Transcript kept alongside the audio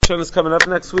Hashanah is coming up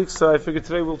next week, so I figured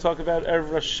today we'll talk about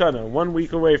Erev Rosh Hashanah. 1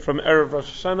 week away from Erev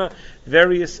Rosh Hashanah,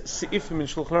 various seifim in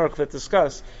Shulchan Aruch that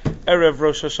discuss Erev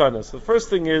Rosh Hashanah. So the first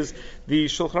thing is the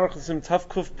Shulchan Aruch in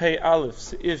Tavkuf Pei Aleph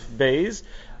Seif Beis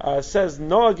says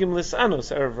Noagim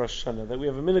Lisanos Erev Rosh Hashanah, that we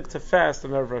have a minhag to fast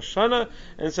on Erev Rosh Hashanah,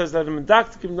 and it says that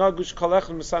Medaktikim Nagush Kalech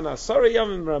Misana Asara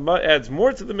Yamim Rama adds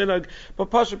more to the minhag,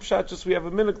 but Pasha Pshat just we have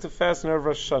a minhag to fast on Erev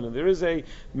Rosh Hashanah. There is a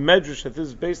medrash that this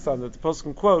is based on that the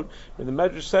Poskim quote, where the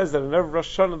medrash says that in Erev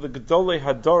Rosh Hashanah the Gedolei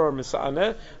Hador are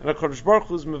Misaneh, and HaKadosh Baruch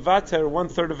Hu is Mevater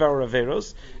 1/3 of our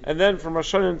Averos, and then from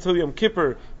Rosh Hashanah until Yom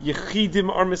Kippur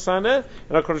Yechidim are Misaneh,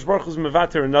 and HaKadosh Baruch Hu is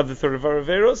Mevater another third of our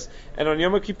Averos, and on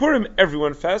Yom Kippurim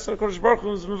everyone fasts, and HaKadosh Baruch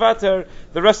Hu is Mevater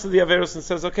the rest of the Averos and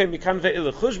says, okay, Mikan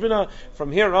ve'ile chushbina,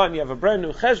 from here on you have a brand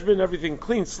new cheshbin, everything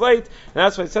clean slate, and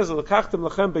that's why it says L'kachtem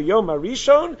lachem b'yom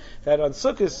harishon, that on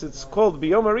Sukkot it's called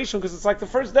b'yom harishon because it's like the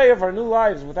first day of our new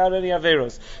lives without any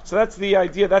Averos. So that's the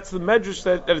idea, that's the medrash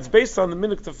that it's based on the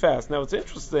minhag to fast. Now it's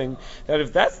interesting that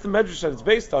if that's the medrash that it's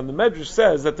based on, the medrash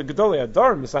says that the Gedolei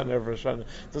Hadar Misan Erev Rosh Hashanah.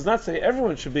 It does not say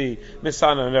everyone should be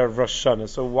Misan on Erev Rosh Hashanah.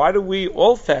 So why do we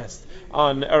all fast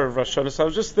on Erev Rosh Hashanah? So I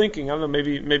was just thinking, I don't know,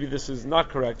 maybe this is not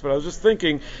correct, but I was just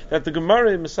thinking that the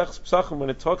Gemara in Maseches Pesachim, when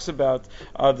it talks about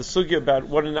the sugya about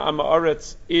what an Am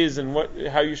Haaretz is and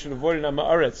how you should avoid an Am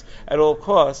Haaretz at all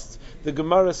costs, the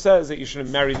Gemara says that you shouldn't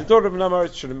marry the daughter of an Am Haaretz,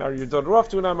 you shouldn't marry your daughter off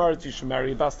to an Am Haaretz, you should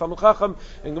marry a Bas Talmid Chacham.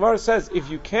 And Gemara says,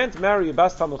 if you can't marry a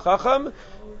Bas Talmid Chacham,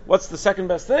 what's the second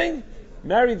best thing?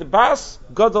 Marry the Bas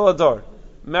Gadol Hador.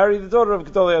 Marry the daughter of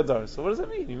Gedolei Hadar. So what does that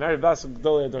mean? You marry Bas of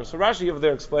Gedolei Hadar. So Rashi over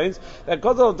there explains that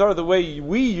Gadol Hadar, the way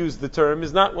we use the term,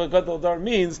 is not what Gadol Hadar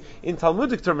means in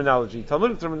Talmudic terminology.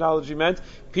 Talmudic terminology meant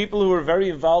people who were very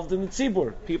involved in the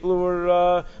tzibur, people who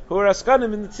were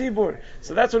askanim in the tzibur.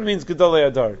 So that's what it means,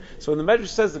 Gedolei Hadar. So when the Medrash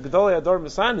says the Gedolei Hadar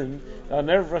Misanim on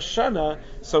Erev Rosh Hashanah,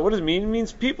 so what does it mean? It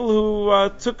means people who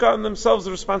took on themselves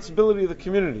the responsibility of the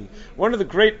community. One of the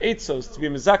great eitzos to be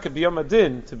mezakeh b'yom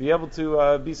adin, to be able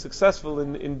to be successful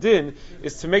in din,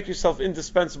 is to make yourself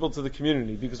indispensable to the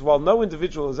community. Because while no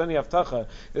individual has any haftacha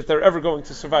that they're ever going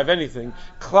to survive anything,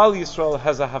 Klal Yisrael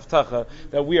has a haftacha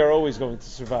that we are always going to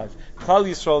survive. Klal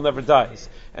Yisrael never dies.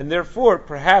 And therefore,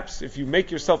 perhaps if you make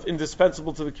yourself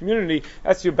indispensable to the community,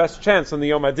 that's your best chance on the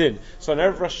Yom Adin. So on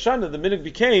Erev Rosh Hashanah, the minhag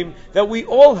became that we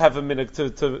all have a minhag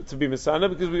to be Misana,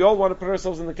 because we all want to put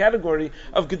ourselves in the category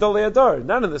of Gedolei Hadar.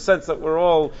 Not in the sense that we're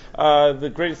all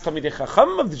the greatest Talmidei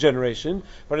Chacham of the generation,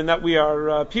 but in that we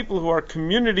are people who are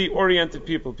community-oriented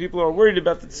people who are worried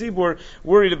about the tzibur,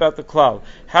 worried about the klal.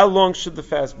 How long should the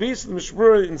fast be? So the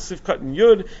Mishmur in Sifkat and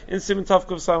Yud, in Siman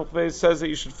Tavkov Samach Beis, says that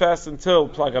you should fast until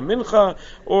Plaga Mincha,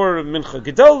 or Mincha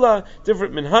Gedola,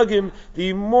 different minhagim.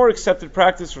 The more accepted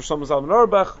practice, for Shlomo Zalman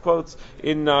Auerbach quotes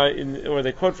or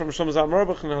they quote from Shlomo Zalman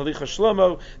Auerbach in Halicha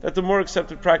Shlomo, that the more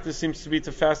accepted practice seems to be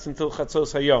to fast until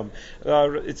Chatzos Hayom.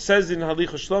 It says in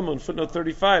Halicha Shlomo, in footnote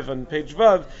 35 on page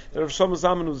Vav, that Rav Shlomo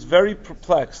Zalman was very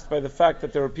perplexed by the fact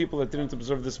that there were people that didn't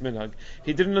observe this minhag.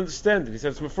 He didn't understand it. He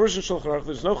said, it's Mefurish in Shulchan Aruch,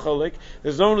 there's no cholek,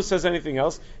 there's no one who says anything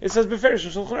else. It says Beferish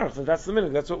in Shulchan Aruch, that's the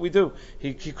minhag, that's what we do.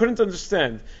 He couldn't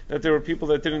understand that there were people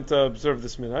that didn't observe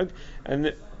this minhag,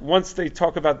 and once they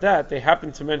talk about that, they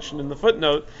happen to mention in the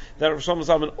footnote that Rav Shlomo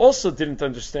Zalman also didn't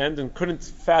understand and couldn't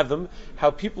fathom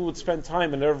how people would spend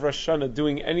time in Erev Rosh Hashanah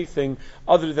doing anything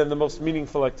other than the most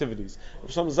meaningful activities. Rav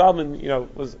Shlomo Zalman,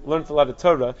 learned a lot of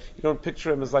Torah. You don't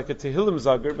picture him as like a Tehillim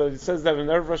Zagger, but it says that in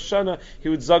Erev Rosh Hashanah he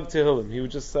would zag Tehillim. He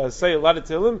would just say a lot of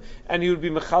Tehillim, and he would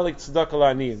be mechalik tzedakah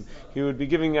la'aniyim. He would be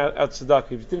giving out tzedakah.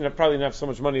 He probably didn't have so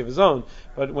much money of his own,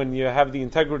 but when you have the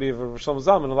integrity of Rav Shlomo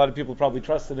Zalman, a lot of people probably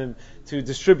trusted him to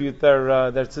distribute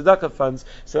their tzedakah funds.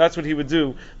 So that's what he would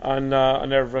do on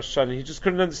Erev Rosh Hashanah. He just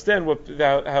couldn't understand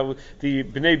how the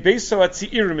Bnei Beiso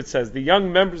Atzi'irim, it says, the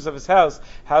young members of his house,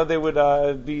 how they would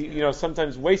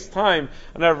sometimes waste time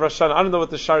on Erev Rosh Hashanah. I don't know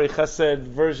what the Shari Chesed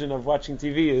version of watching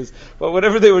TV is, but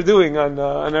whatever they were doing on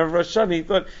Erev Rosh Hashanah, he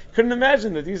couldn't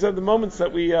imagine that these are the moments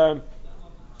that we have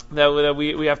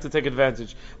to take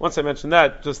advantage. Once I mentioned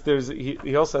that,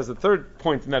 he also has a third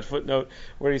point in that footnote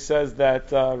where he says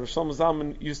that Rav Shlomo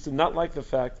Zalman used to not like the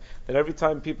fact that every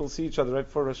time people see each other right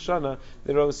before Rosh Hashanah,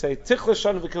 they'd always say, Tichla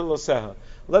Shana v'kiloseha,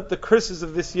 let the curses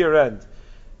of this year end.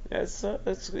 It's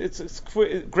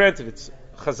granted, it's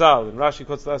Chazal, and Rashi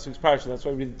quotes last week's parsha, that's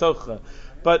why we read the Tocha.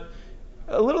 But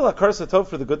a little Hakar Satov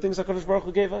for the good things HaKadosh Baruch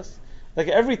Hu gave us. Like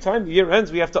every time the year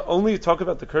ends, we have to only talk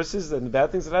about the curses and the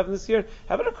bad things that happened this year.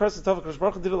 How about a curse of Tova?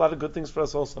 Baruch Hu did a lot of good things for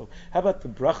us also. How about the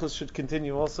brachas should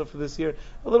continue also for this year?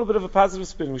 A little bit of a positive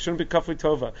spin. We shouldn't be kafui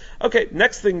Tova. Okay,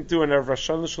 next thing to an Erev Rosh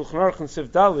Hashanah, Shulchan Aruch and Siv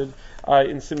Dalid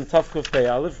in Sim Tavkuf Pei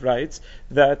Aleph writes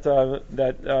that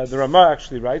the Ramah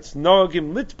actually writes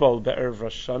Noagim Litbol be'Erev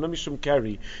Rosh Hashanah Mishum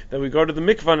Keri, that we go to the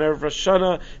mikvah on Erev Rosh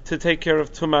Hashanah to take care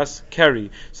of Tumas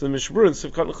Keri. So the Mishmur in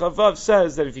Sivkot L'Chavav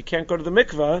says that if you can't go to the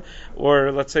mikvah,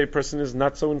 or let's say a person is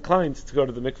not so inclined to go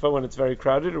to the mikvah when it's very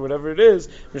crowded or whatever it is,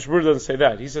 Mishmur doesn't say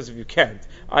that. He says if you can't,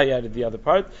 I added the other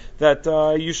part, that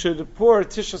you should pour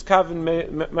Tishas Kavin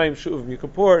Mayim Shu'uvim. You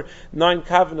could pour 9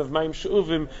 Kavin of Mayim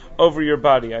Shu'uvim over your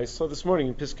body. I saw this morning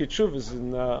in Piskei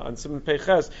Teshuvos on Simon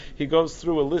Peiches, he goes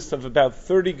through a list of about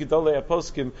 30 Gedolei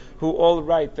Aposkim who all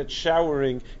write that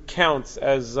showering counts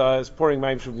as pouring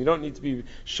Mayim Shu'uvim. You don't need to be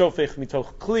Shofech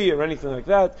Mitoch Kli or anything like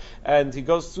that. And he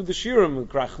goes through the Shirim,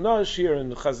 Grachna Shir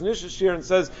and Chaznish Shir, and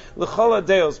says L'chol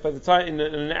Adeos, by the time in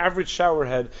an average shower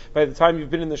head, by the time you've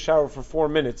been in the shower for 4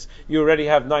 minutes, you already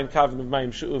have 9 kavin of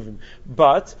Mayim She'uvim.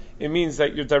 But it means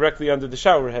that you're directly under the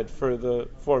shower head for the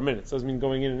 4 minutes. It doesn't mean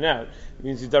going in and out. It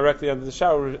means you're directly under the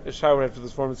shower head for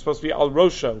this form. It's supposed to be al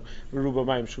rosho v'ruba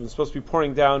mayim shuvim. It's supposed to be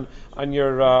pouring down on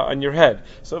your head.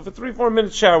 So if a 3-4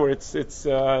 minute shower, it's if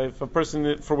a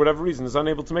person for whatever reason is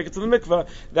unable to make it to the mikvah,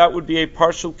 that would be a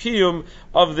partial kiyum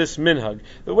of this minhag.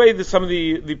 The way that some of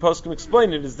the poskim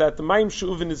explain it is that the mayim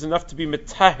shuvin is enough to be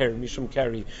metaher mishum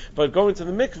keri, but going to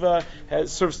the mikvah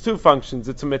serves 2 functions.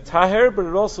 It's a metaher, but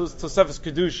it also is tosefes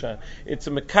kedusha. It's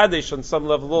a mekadesh on some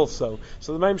level also.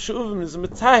 So the mayim shuvin is a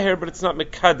metaher, but it's not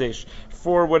mekadesh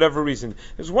for whatever reason.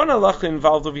 There's one halacha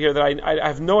involved over here that I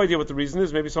have no idea what the reason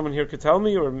is. Maybe someone here could tell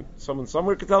me, or someone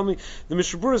somewhere could tell me. The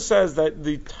Mishnah Berurah says that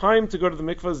the time to go to the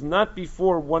mikvah is not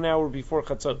before 1 hour before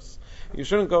chatzos. You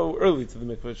shouldn't go early to the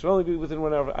mikvah. It should only be within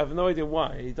 1 hour. I have no idea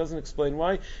why. He doesn't explain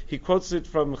why. He quotes it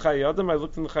from Chayei Adam. I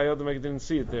looked in the Chayei Adam. I didn't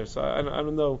see it there, so I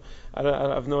don't know. I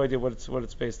have no idea what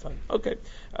it's based on. Okay.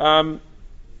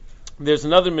 There's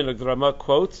another minhag the Ramah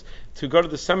quotes to go to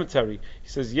the cemetery. He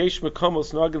says, "Yesh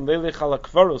mekomos nagin leilech ala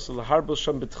kvaros laharbel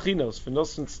sham betchinos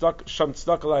v'nosin sham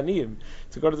tzedakah la'aniyim."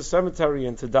 To go to the cemetery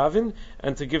and to daven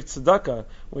and to give tzedakah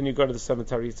when you go to the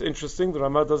cemetery. It's interesting. The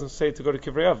Ramah doesn't say to go to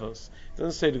kivrei avos. It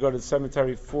doesn't say to go to the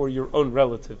cemetery for your own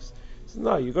relatives. He says,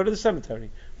 no, you go to the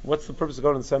cemetery. What's the purpose of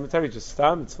going to the cemetery? Just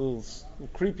stam. It's a little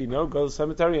creepy, no? Go to the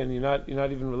cemetery and you're not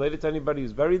even related to anybody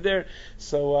who's buried there.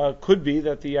 So could be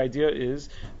that the idea is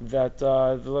that the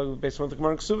Beis Hamikdash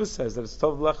Gemara Ksuvah says that it's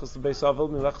tov lechus lebeis avel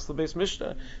milechus lebeis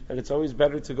mishnah, that it's always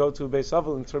better to go to a beis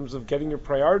avel in terms of getting your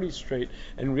priorities straight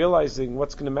and realizing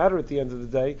what's going to matter at the end of the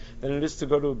day than it is to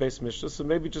go to a beis mishnah. So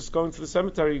maybe just going to the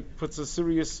cemetery puts a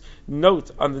serious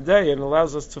note on the day and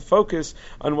allows us to focus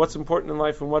on what's important in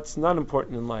life and what's not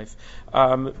important in life.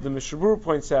 The Mishnah Berurah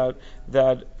points out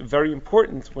that very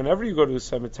important, whenever you go to a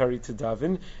cemetery to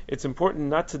daven, it's important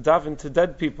not to daven to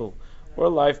dead people, or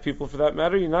live people for that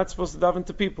matter. You're not supposed to daven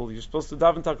to people. You're supposed to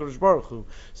daven to HaKadosh Baruch Hu.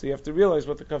 So you have to realize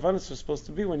what the kavanas are supposed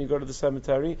to be when you go to the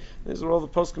cemetery. This is what all the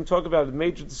poskim talk about, a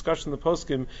major discussion in the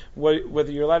poskim,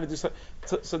 whether you're allowed to do so.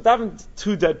 So daven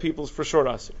to dead people is for sure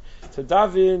asur. To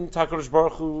daven to HaKadosh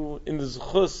Baruch Hu in the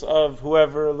zechus of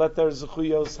whoever, let their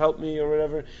zechuyos help me or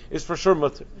whatever, is for sure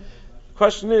mutter.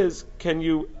 Question is, can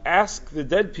you ask the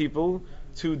dead people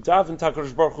to daven to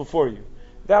HaKadosh Baruch Hu for you?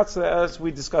 That's as we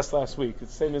discussed last week.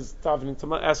 It's the same as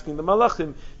davening, asking the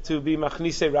malachim to be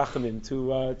machnise rachamim,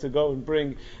 to go and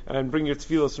bring your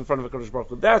tefillos in front of HaKadosh Baruch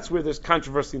Hu. That's where there's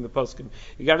controversy in the poskim.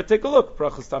 You got to take a look.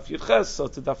 Brachas Daf Yud Ches, so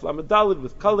to Daf Lamed Daled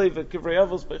with Kalev and Kivrei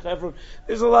Avos Bechevron.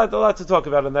 There's a lot to talk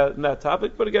about in that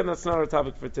topic. But again, that's not our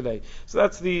topic for today. So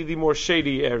that's the more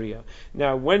shady area.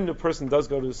 Now, when a person does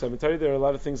go to the cemetery, there are a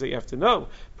lot of things that you have to know.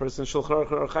 Person Shulchan Aruch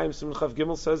Orach Chaim Siman Chav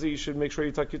Gimel says that you should make sure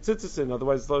you tuck your tzitzis in,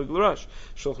 otherwise it's lo yiglush.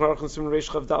 Shulchan Aruch Siman Reish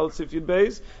Chav Daled Sif Yud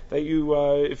Beis, that you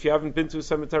if you haven't been to a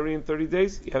cemetery in 30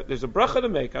 days, there's a bracha to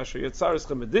make. Asher Yetzaris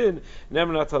Chamadin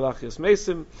Nemanat Halachias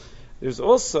Mesim. There's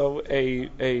also a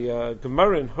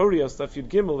Gemara in Horios Daf Yud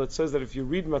Gimel that says that if you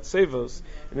read Matzevos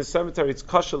in a cemetery, it's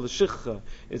kasha l'shichcha.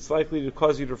 It's likely to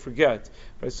cause you to forget.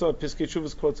 I saw Piskei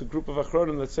Teshuvos quotes a group of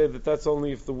achronim that say that that's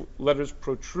only if the letters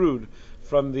protrude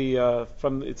from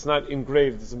it's not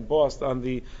engraved, it's embossed on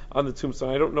the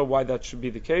tombstone. I don't know why that should be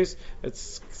the case. It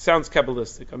sounds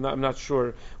Kabbalistic. I'm not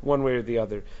sure one way or the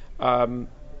other.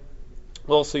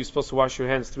 Also, you're supposed to wash your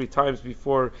hands 3 times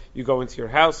before you go into your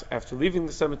house, after leaving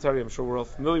the cemetery. I'm sure we're all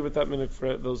familiar with that minute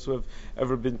for those who have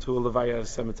ever been to a levaya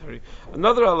cemetery.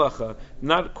 Another halacha,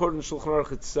 not according to Shulchan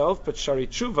Aruch itself, but Shari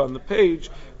Tshuva on the page,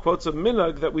 quotes a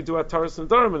minhag that we do at Taras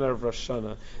Nedarim in Erev Rosh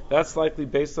Hashanah. That's likely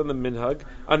based on the minhag,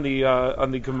 on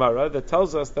the Gemara, that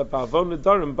tells us that Ba'avon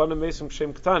Nedarim Bana Mesim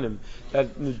Shem Ktanim,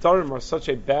 that Nedarim are such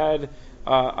a bad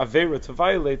Avera to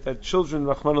violate, that children,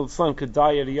 Rahman al-Islam, could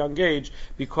die at a young age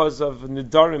because of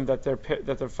Nidarim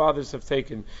that their fathers have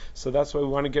taken. So that's why we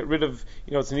want to get rid of,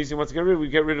 it's an easy one to get rid of, we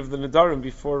get rid of the Nidarim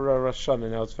before Rosh Hashanah.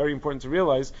 Now it's very important to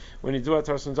realize, when you do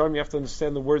Ataras Nidarim, you have to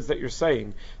understand the words that you're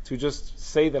saying. To just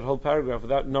say that whole paragraph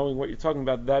without knowing what you're talking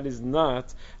about, that is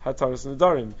not Hataras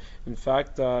Nidarim. In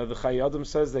fact, the Chai Adam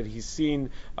says that he's seen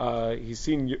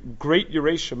great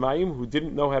Yerei Shemayim who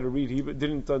didn't know how to read Hebrew,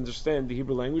 didn't understand the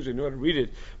Hebrew language. They knew how to read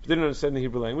it, but didn't understand the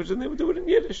Hebrew language, and they would do it in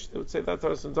Yiddish. They would say that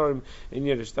Taras Nedarim in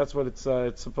Yiddish. That's what it's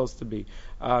supposed to be.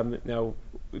 Now,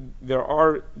 there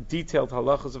are detailed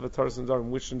halachas of a Taras Nedarim,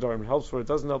 which Nedarim helps for, it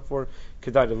doesn't help for.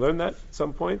 Kedai to learn that at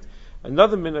some point.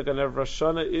 Another minhag on Erev Rosh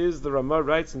Hashanah is, the Ramah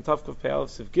writes in Tavkov Pei Aleph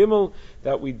Sif Gimel,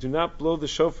 that we do not blow the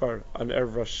shofar on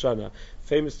Erev Rosh Hashanah.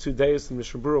 Famous 2 days in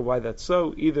Mishnah Berurah why that's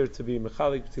so, either to be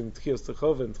mechalik between Tchiyos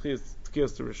Techova and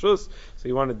Tchiyos to Rishus, so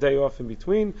you want a day off in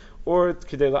between, or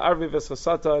Kedei La'arviv Es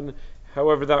HaSatan,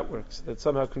 however that works. That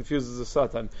somehow confuses the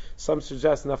Satan. Some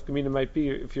suggest nafkamina might be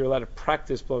if you're allowed to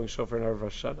practice blowing shofar in Erev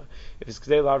Rosh Hashanah. If it's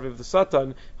Kedei La'arviv the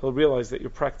Satan, he'll realize that you're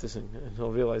practicing, and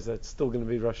he'll realize that it's still going to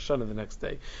be Rosh Hashanah the next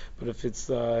day. But if it's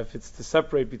to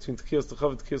separate between Tchiyos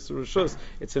Techava and Tchiyos Rishus,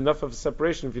 it's enough of a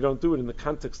separation if you don't do it in the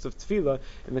context of Tefillah,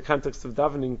 in the context of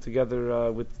davening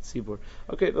together with the Tzibur.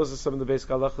 Okay, those are some of the basic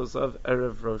halachas of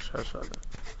Erev Rosh Hashanah.